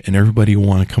fish, and everybody will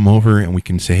want to come over, and we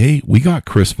can say, hey, we got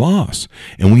Chris Voss,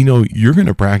 and we know you're going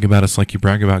to brag about us like you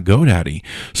brag about GoDaddy.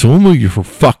 So we'll move you for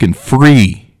fucking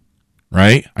free,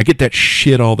 right? I get that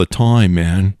shit all the time,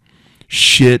 man.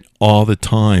 Shit all the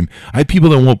time. I have people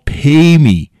that won't pay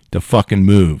me to fucking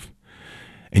move.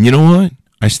 And you know what?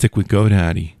 I stick with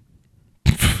GoDaddy.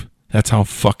 That's how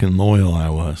fucking loyal I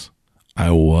was.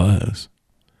 I was.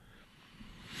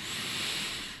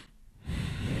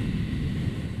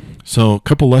 So a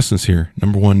couple lessons here.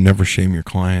 Number 1, never shame your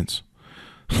clients.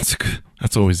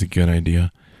 That's always a good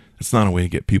idea. It's not a way to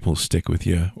get people to stick with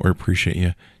you or appreciate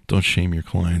you. Don't shame your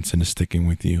clients into sticking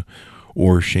with you,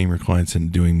 or shame your clients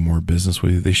into doing more business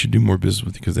with you. They should do more business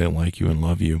with you because they like you and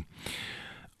love you.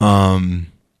 Man,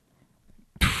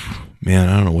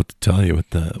 I don't know what to tell you with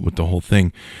the whole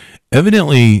thing.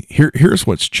 Evidently, here's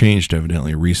what's changed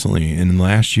evidently recently. In the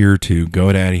last year or 2,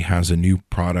 GoDaddy has a new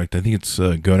product. I think it's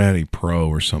GoDaddy Pro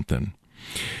or something.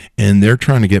 And they're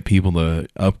trying to get people to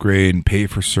upgrade and pay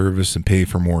for service and pay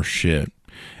for more shit.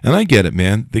 And I get it,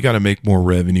 man. They got to make more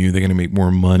revenue. They got to make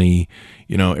more money.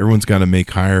 You know, everyone's got to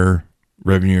make higher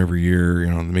revenue every year,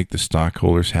 you know, to make the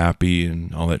stockholders happy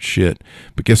and all that shit.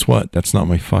 But guess what? That's not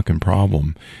my fucking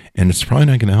problem. And it's probably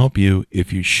not going to help you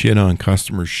if you shit on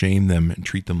customers, shame them, and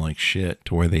treat them like shit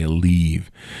to where they leave.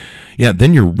 Yeah,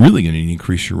 then you're really going to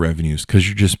increase your revenues because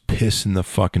you're just pissing the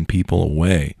fucking people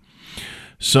away.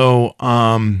 So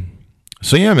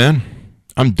yeah, man,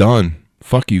 I'm done.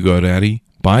 Fuck you, GoDaddy.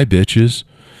 Bye, bitches.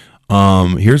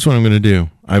 Here's what I'm going to do.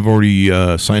 I've already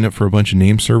signed up for a bunch of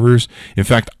name servers. In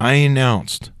fact, I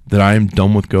announced that I am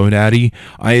done with GoDaddy.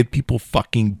 I have people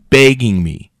fucking begging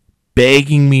me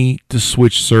to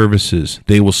switch services.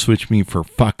 They will switch me for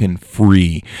fucking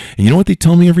free. And you know what they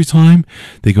tell me every time?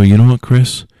 They go, you know what,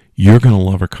 Chris? You're going to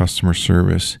love our customer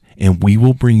service, and we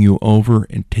will bring you over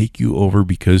and take you over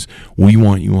because we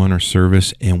want you on our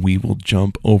service, and we will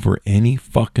jump over any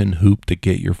fucking hoop to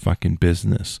get your fucking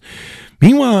business.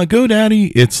 Meanwhile, at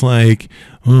GoDaddy, it's like,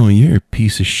 oh, you're a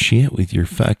piece of shit with your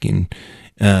fucking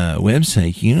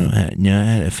website. You don't know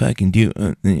how to fucking do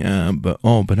but I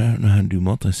don't know how to do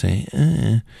multi-site.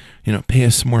 Pay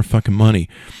us some more fucking money.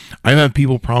 I've had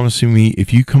people promising me,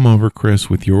 if you come over, Chris,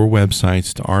 with your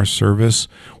websites to our service,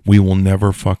 we will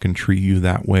never fucking treat you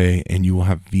that way, and you will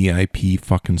have VIP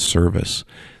fucking service.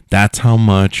 That's how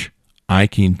much I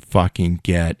can fucking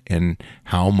get, and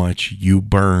how much you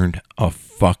burned a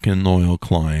fucking loyal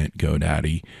client,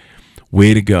 GoDaddy.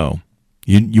 Way to go.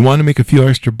 You want to make a few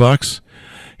extra bucks?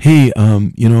 Hey,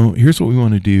 here's what we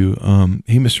want to do.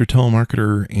 Hey, Mr.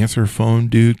 Telemarketer, answer phone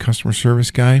dude, customer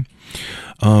service guy.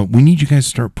 We need you guys to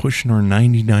start pushing our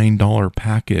 $99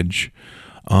 package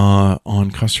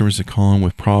on customers that call in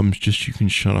with problems, just you can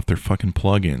shut off their fucking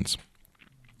plugins.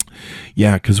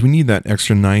 Yeah, because we need that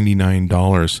extra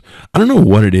 $99. I don't know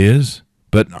what it is,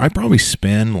 but I probably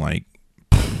spend like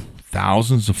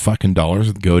thousands of fucking dollars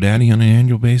with GoDaddy on an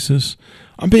annual basis.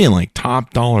 I'm paying like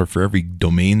top dollar for every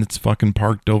domain that's fucking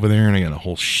parked over there, and I got a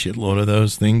whole shitload of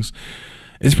those things.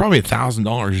 It's probably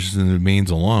 $1,000 just in the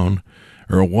domains alone,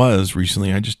 or it was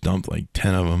recently. I just dumped like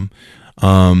 10 of them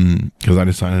because I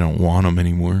decided I don't want them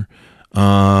anymore.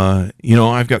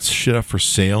 I've got shit up for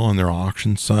sale on their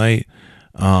auction site.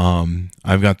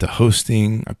 I've got the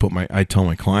hosting. I tell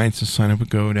my clients to sign up with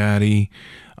GoDaddy.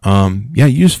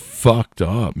 You just fucked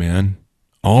up, man.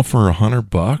 All for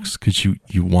 $100 because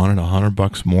you wanted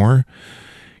 $100 more.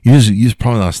 You just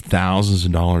probably lost thousands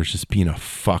of dollars just being a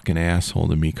fucking asshole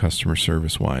to me, customer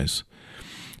service wise.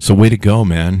 So way to go,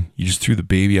 man. You just threw the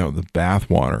baby out with the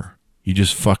bathwater. You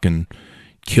just fucking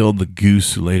killed the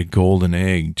goose who laid a golden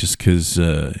egg just because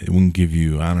it wouldn't give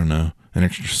you, I don't know, an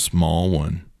extra small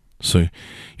one. So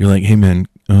you're like, hey man,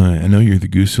 I know you're the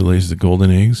goose who lays the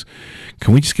golden eggs.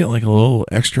 Can we just get like a little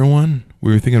extra one?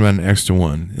 We were thinking about an extra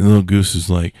one. And the little goose is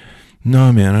like,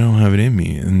 no man, I don't have it in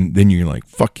me. And then you're like,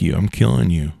 fuck you, I'm killing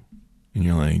you. And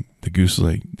you're like, the goose is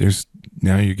like,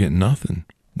 now you're getting nothing.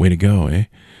 Way to go, eh?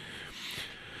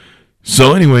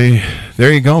 So anyway,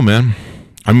 there you go, man.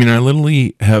 I mean, I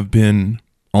literally have been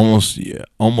almost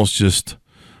just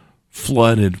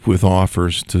flooded with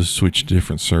offers to switch to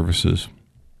different services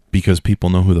because people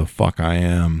know who the fuck I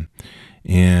am.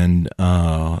 And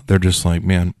they're just like,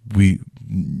 man,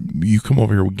 you come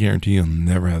over here, we guarantee you'll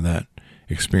never have that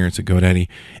experience at GoDaddy.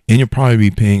 And you'll probably be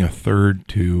paying a third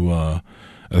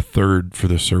for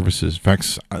the services. In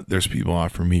fact, there's people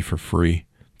offering me for free.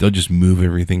 They'll just move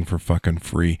everything for fucking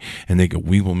free. And they go,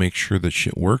 we will make sure that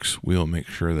shit works. We will make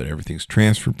sure that everything's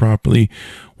transferred properly.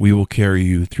 We will carry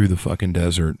you through the fucking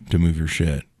desert to move your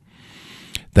shit.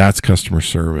 That's customer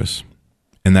service.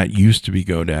 And that used to be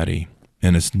GoDaddy.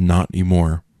 And it's not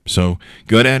anymore. So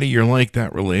GoDaddy, you're like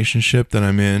that relationship that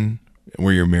I'm in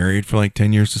where you're married for like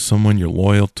 10 years to someone. You're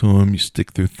loyal to them. You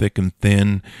stick through thick and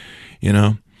thin,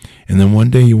 And then one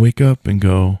day you wake up and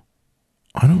go,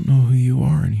 I don't know who you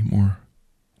are anymore.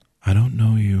 I don't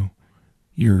know you.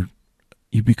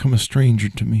 You become a stranger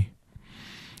to me.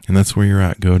 And that's where you're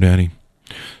at, GoDaddy.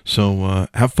 So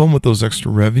have fun with those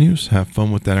extra revenues. Have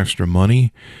fun with that extra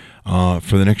money.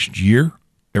 For the next year,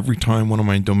 every time one of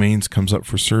my domains comes up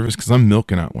for service, because I'm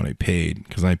milking out what I paid,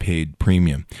 because I paid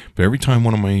premium. But every time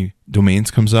one of my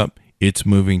domains comes up, it's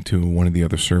moving to one of the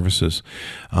other services.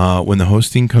 When the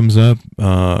hosting comes up,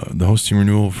 the hosting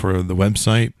renewal for the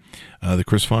website, the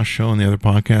Chris Voss Show and the other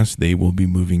podcasts, they will be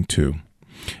moving too.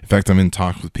 In fact, I'm in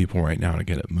talks with people right now to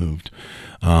get it moved.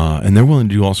 And they're willing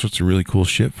to do all sorts of really cool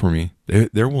shit for me.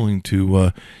 They're willing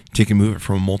to take and move it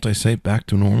from a multi-site back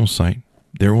to a normal site.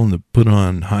 They're willing to put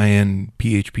on high-end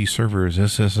PHP servers,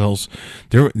 SSLs.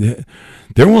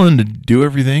 They're willing to do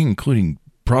everything, including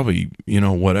probably,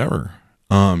 whatever,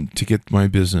 to get my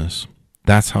business.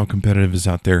 That's how competitive is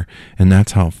out there, and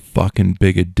that's how fucking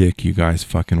big a dick you guys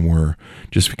fucking were.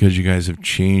 Just because you guys have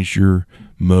changed your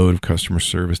mode of customer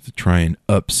service to try and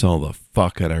upsell the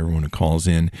fuck out of everyone who calls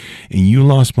in, and you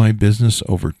lost my business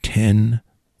over 10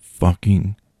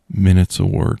 fucking minutes of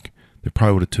work that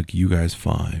probably would have took you guys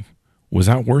 5. Was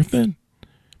that worth it?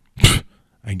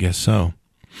 I guess so.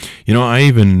 I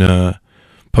even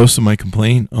posted my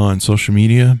complaint on social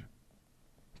media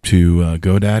to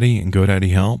GoDaddy and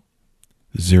GoDaddy Help.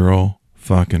 0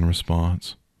 fucking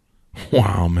response.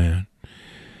 Wow, man.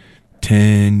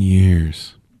 10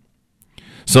 years.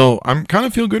 So I'm kind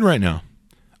of feel good right now.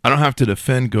 I don't have to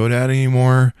defend GoDaddy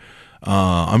anymore.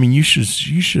 You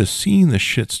should have seen the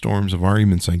shitstorms of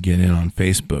arguments I get in on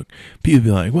Facebook. People be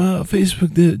like, well, Facebook,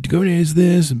 GoDaddy is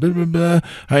this, and blah, blah, blah.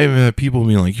 I even have people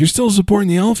being like, you're still supporting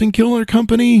the elephant killer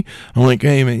company? I'm like,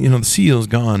 hey, man, the CEO's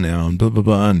gone now, and blah, blah,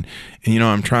 blah. And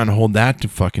I'm trying to hold that to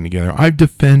fucking together. I've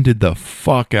defended the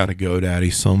fuck out of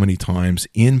GoDaddy so many times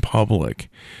in public,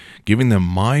 giving them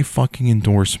my fucking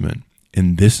endorsement.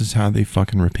 And this is how they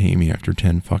fucking repay me after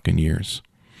 10 fucking years.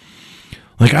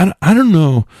 Like, I don't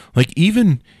know, like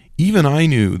even I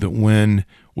knew that when,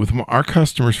 with our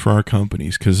customers for our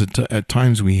companies, because at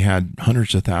times we had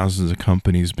hundreds of thousands of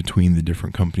companies between the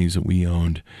different companies that we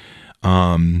owned.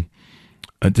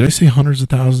 Did I say hundreds of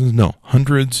thousands? No,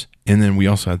 hundreds. And then we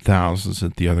also had thousands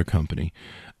at the other company.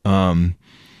 But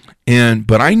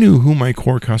I knew who my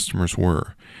core customers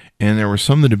were. And there were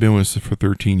some that had been with us for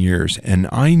 13 years. And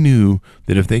I knew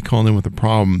that if they called in with a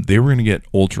problem, they were going to get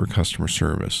ultra customer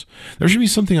service. There should be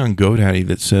something on GoDaddy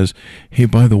that says, hey,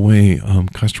 by the way,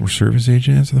 customer service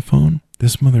agent answer the phone.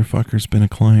 this motherfucker's been a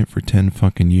client for 10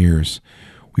 fucking years.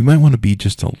 We might want to be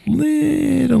just a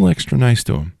little extra nice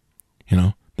to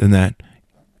him, than that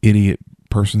idiot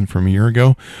person from a year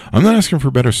ago. I'm not asking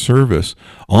for better service.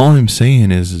 All I'm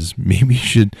saying is maybe you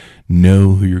should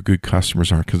know who your good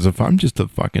customers are. Because if I'm just a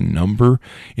fucking number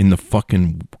in the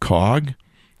fucking cog,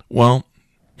 well,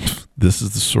 this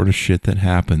is the sort of shit that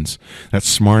happens. That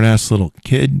smart ass little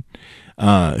kid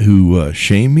who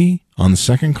shamed me on the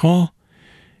second call,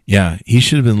 yeah, he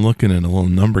should have been looking at a little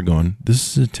number going,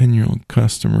 this is a 10-year-old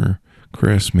customer,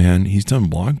 Chris, man. He's done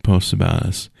blog posts about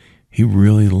us. He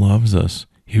really loves us.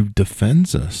 He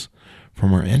defends us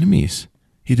from our enemies.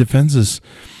 He defends us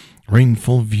right in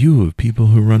full view of people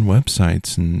who run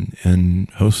websites and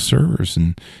host servers.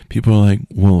 And people are like,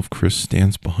 well, if Chris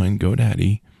stands behind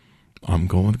GoDaddy, I'm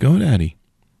going with GoDaddy.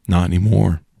 Not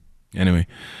anymore. Anyway,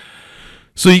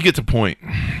 so you get the point.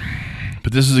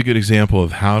 But this is a good example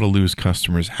of how to lose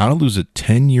customers, how to lose a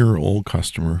 10-year-old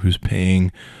customer who's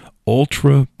paying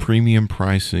ultra premium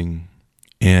pricing,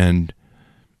 and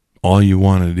all you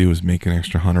want to do is make an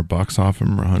extra $100 off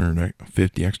him or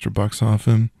 $150 extra bucks off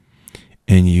him,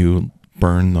 and you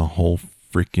burn the whole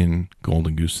freaking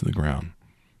golden goose to the ground.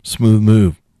 Smooth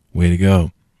move. Way to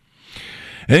go.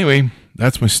 Anyway,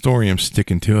 that's my story. I'm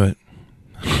sticking to it.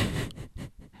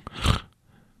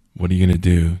 What are you going to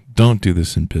do? Don't do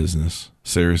this in business.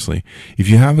 Seriously. If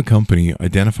you have a company,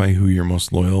 identify who your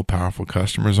most loyal, powerful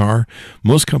customers are.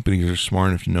 Most companies are smart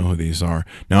enough to know who these are.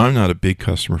 Now, I'm not a big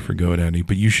customer for GoDaddy,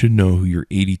 but you should know who your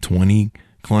 80-20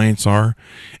 clients are.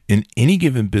 In any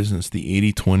given business,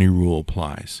 the 80-20 rule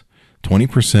applies.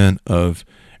 20% of,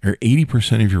 or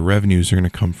 80% of your revenues are going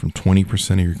to come from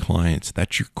 20% of your clients.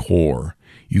 That's your core.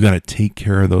 You got to take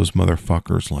care of those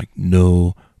motherfuckers like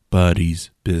nobody's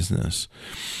business.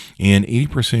 And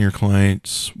 80% of your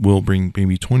clients will bring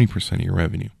maybe 20% of your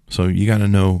revenue. So you got to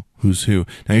know who's who.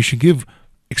 Now, you should give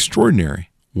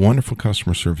extraordinary, wonderful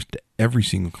customer service to every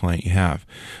single client you have,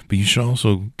 but you should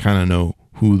also kind of know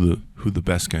who the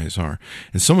best guys are.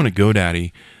 And someone at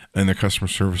GoDaddy and their customer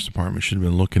service department should have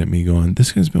been looking at me going,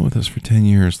 this guy's been with us for 10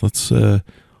 years. Let's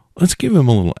give him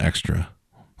a little extra.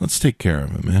 Let's take care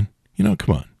of him, man.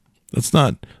 Come on. Let's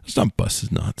not bust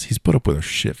his nuts. He's put up with our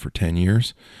shit for 10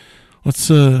 years. Let's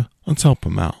help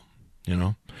him out.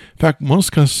 In fact,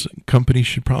 most companies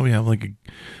should probably have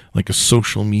like a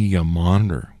social media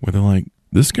monitor where they're like,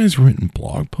 this guy's written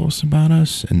blog posts about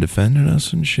us and defended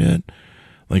us and shit.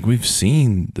 Like, we've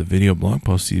seen the video blog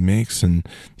posts he makes and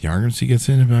the arguments he gets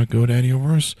in about GoDaddy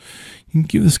over us. You can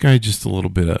give this guy just a little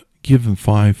bit of, give him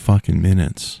 5 fucking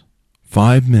minutes.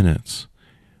 5 minutes.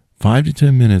 5 to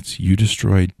 10 minutes, you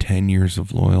destroyed 10 years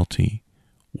of loyalty.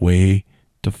 Way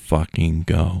to fucking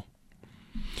go.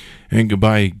 And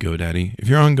goodbye, GoDaddy. If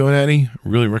you're on GoDaddy, I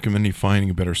really recommend you finding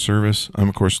a better service. I'm,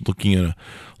 of course, looking at a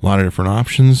lot of different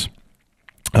options.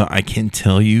 I can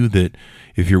tell you that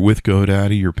if you're with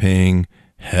GoDaddy, you're paying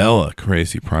hella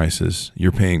crazy prices.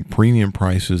 You're paying premium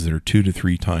prices that are 2 to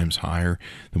 3 times higher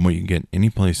than what you can get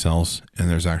anyplace else. And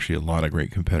there's actually a lot of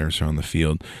great competitors around the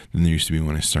field than there used to be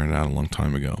when I started out a long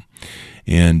time ago.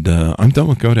 And I'm done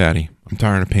with GoDaddy. I'm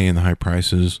tired of paying the high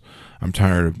prices. I'm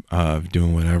tired of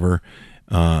doing whatever.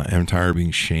 And I'm tired of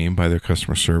being shamed by their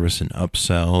customer service and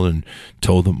upsell and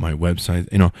told that my website,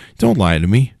 don't lie to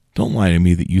me. Don't lie to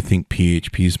me that you think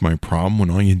PHP is my problem when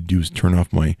all you do is turn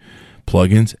off my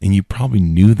plugins, and you probably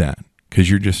knew that because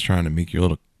you're just trying to make your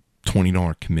little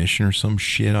 $20 commission or some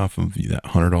shit off of that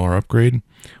 $100 upgrade.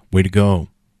 Way to go,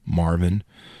 Marvin.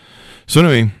 So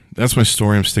anyway, that's my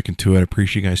story. I'm sticking to it. I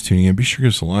appreciate you guys tuning in. Be sure to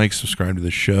give us a like, subscribe to the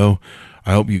show.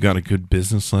 I hope you got a good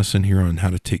business lesson here on how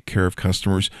to take care of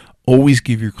customers. Always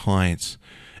give your clients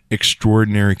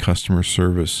extraordinary customer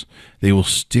service. They will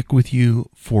stick with you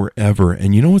forever.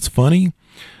 And you know what's funny?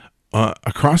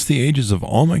 Across the ages of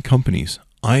all my companies,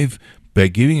 by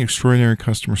giving extraordinary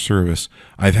customer service,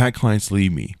 I've had clients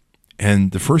leave me.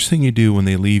 And the first thing you do when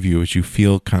they leave you is you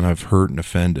feel kind of hurt and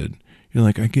offended. You're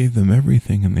like, I gave them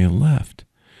everything and they left.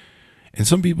 And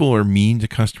some people are mean to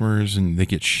customers and they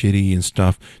get shitty and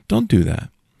stuff. Don't do that.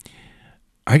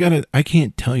 I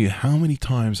can't tell you how many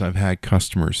times I've had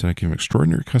customers that give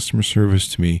extraordinary customer service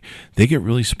to me. They get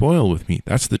really spoiled with me.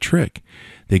 That's the trick.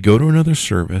 They go to another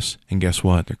service, and guess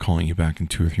what? They're calling you back in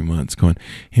 2 or 3 months going,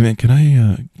 hey man,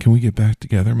 can we get back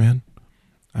together, man?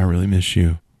 I really miss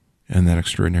you and that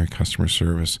extraordinary customer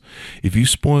service. If you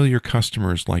spoil your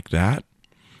customers like that,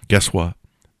 guess what?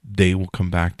 they will come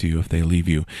back to you if they leave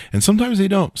you. And sometimes they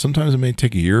don't. Sometimes it may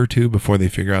take a year or two before they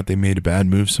figure out they made a bad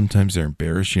move. Sometimes they're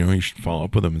embarrassed. You should follow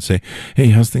up with them and say, hey,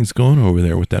 how's things going over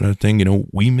there with that other thing?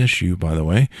 We miss you, by the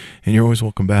way, and you're always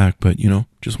welcome back. But,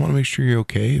 just want to make sure you're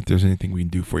okay. If there's anything we can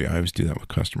do for you, I always do that with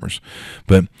customers.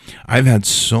 But I've had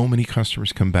so many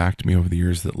customers come back to me over the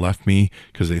years that left me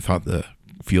because they thought the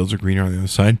fields are greener on the other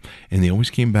side, and they always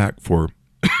came back for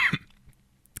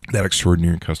that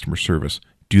extraordinary customer service.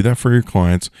 Do that for your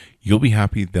clients. You'll be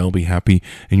happy, they'll be happy,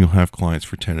 and you'll have clients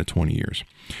for 10 to 20 years.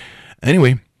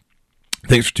 Anyway,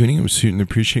 thanks for tuning in. We certainly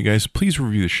appreciate it, guys. Please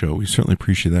review the show. We certainly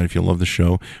appreciate that. If you love the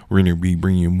show, we're going to be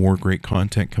bringing you more great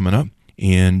content coming up,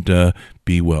 and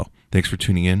be well. Thanks for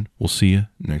tuning in. We'll see you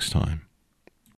next time.